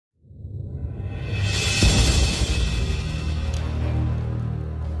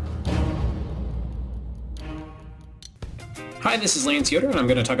Hi, this is Lance Yoder, and I'm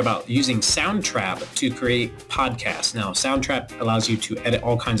going to talk about using SoundTrap to create podcasts. Now, SoundTrap allows you to edit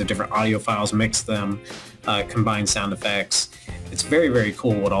all kinds of different audio files, mix them, combine sound effects. It's very, very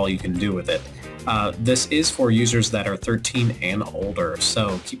cool what all you can do with it. This is for users that are 13 and older,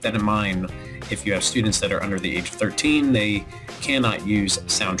 so keep that in mind. If you have students that are under the age of 13, they cannot use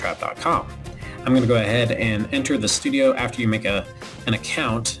SoundTrap.com. I'm going to go ahead and enter the studio. After you make an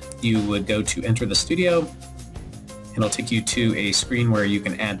account, you would go to Enter the Studio. It'll take you to a screen where you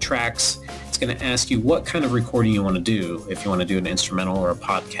can add tracks. It's going to ask you what kind of recording you want to do, if you want to do an instrumental or a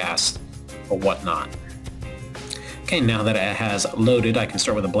podcast or whatnot. Okay, now that it has loaded, I can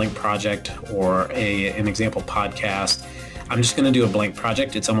start with a blank project or an example podcast. I'm just going to do a blank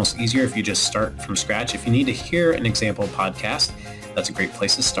project. It's almost easier if you just start from scratch. If you need to hear an example podcast, that's a great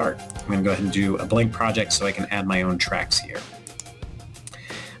place to start. I'm going to go ahead and do a blank project so I can add my own tracks here.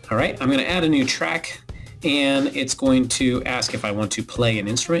 All right, I'm going to add a new track. And it's going to ask if I want to play an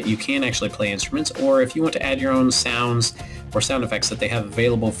instrument. You can actually play instruments, or if you want to add your own sounds or sound effects that they have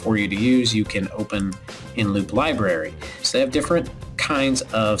available for you to use, you can open In Loop Library. So they have different kinds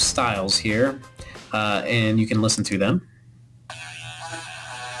of styles here, and you can listen to them.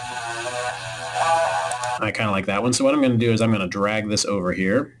 I kind of like that one. So what I'm going to do is I'm going to drag this over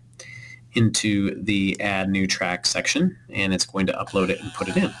here into the Add New Track section, and it's going to upload it and put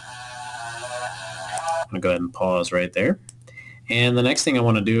it in. I'm going to go ahead and pause right there. And the next thing I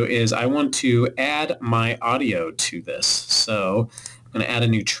want to do is I want to add my audio to this. So I'm going to add a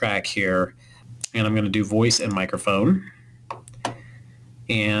new track here, and I'm going to do voice and microphone.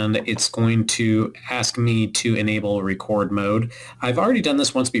 And it's going to ask me to enable record mode. I've already done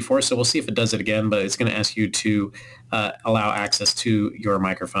this once before, so we'll see if it does it again, but it's going to ask you to allow access to your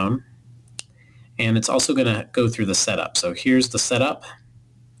microphone. And it's also going to go through the setup. So here's the setup.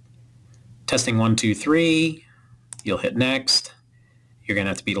 Testing 1, 2, 3, you'll hit next. You're going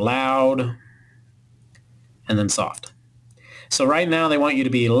to have to be loud and then soft. So right now they want you to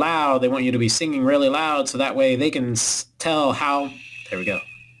be loud. They want you to be singing really loud so that way they can tell how, there we go.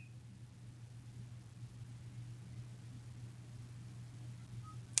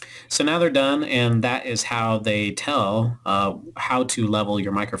 So now they're done, and that is how they tell how to level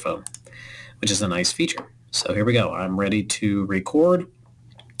your microphone, which is a nice feature. So here we go. I'm ready to record.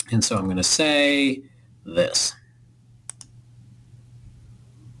 And so I'm going to say this.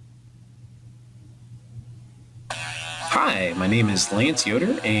 Hi, my name is Lance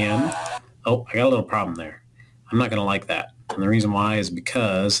Yoder, and oh, I got a little problem there. I'm not going to like that. And the reason why is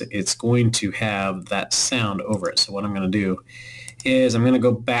because it's going to have that sound over it. So what I'm going to do is I'm going to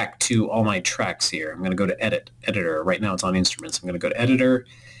go back to all my tracks here. I'm going to go to Editor. Right now it's on Instruments. I'm going to go to Editor,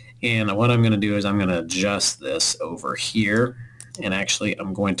 and what I'm going to do is I'm going to adjust this over here. And actually,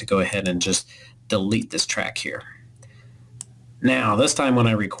 I'm going to go ahead and just delete this track here. Now, this time when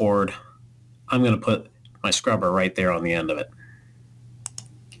I record, I'm going to put my scrubber right there on the end of it.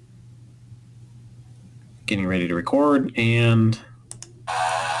 Getting ready to record, and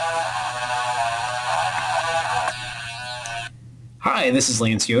hi, this is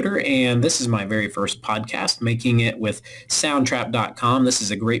Lance Yoder, and this is my very first podcast, making it with SoundTrap.com. This is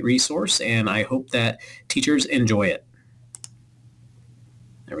a great resource, and I hope that teachers enjoy it.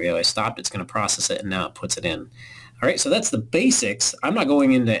 There we go. I stopped. It's going to process it, and now it puts it in. All right, so that's the basics. I'm not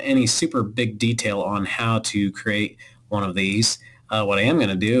going into any super big detail on how to create one of these. What I am going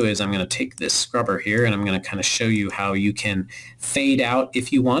to do is I'm going to take this scrubber here, and I'm going to kind of show you how you can fade out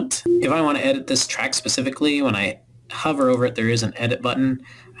if you want. If I want to edit this track specifically, when I hover over it, there is an edit button.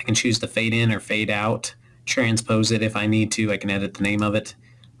 I can choose to fade in or fade out, transpose it if I need to. I can edit the name of it.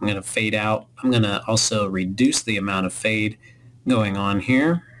 I'm going to fade out. I'm going to also reduce the amount of fade going on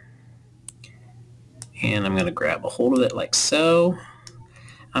here, and I'm going to grab a hold of it like so.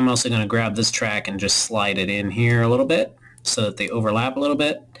 I'm also going to grab this track and just slide it in here a little bit so that they overlap a little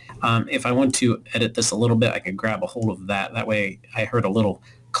bit. If I want to edit this a little bit, I could grab a hold of that. That way I heard a little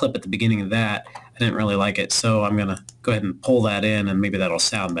clip at the beginning of that. I didn't really like it, so I'm going to go ahead and pull that in, and maybe that'll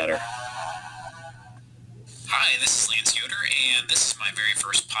sound better. Hi, this is Lance Yoder, and this is my very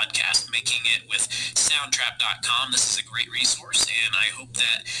first podcast, making it with SoundTrap.com. This is a great resource, and I hope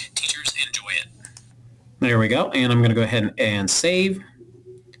that teachers enjoy it. There we go, and I'm going to go ahead and save.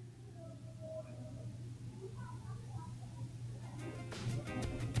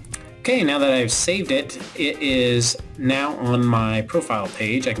 Okay, now that I've saved it, it is now on my profile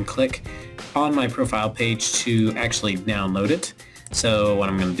page. I can click on my profile page to actually download it. So what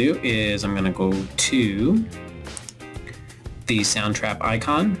I'm going to do is I'm going to go to the SoundTrap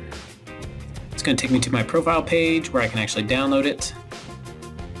icon. It's going to take me to my profile page where I can actually download it,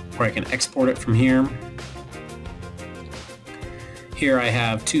 where I can export it from here. Here I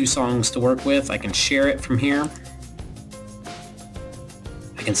have 2 songs to work with. I can share it from here.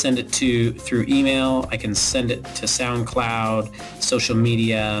 I can send it through email. I can send it to SoundCloud, social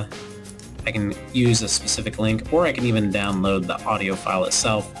media. I can use a specific link, or I can even download the audio file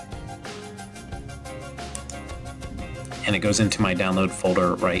itself. And it goes into my download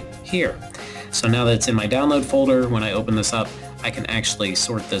folder right here. So now that it's in my download folder, when I open this up, I can actually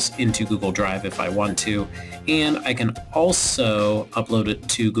sort this into Google Drive if I want to. And I can also upload it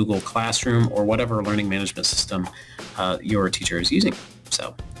to Google Classroom or whatever learning management system your teacher is using.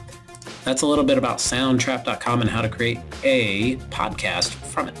 So that's a little bit about SoundTrap.com and how to create a podcast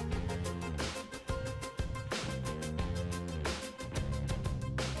from it.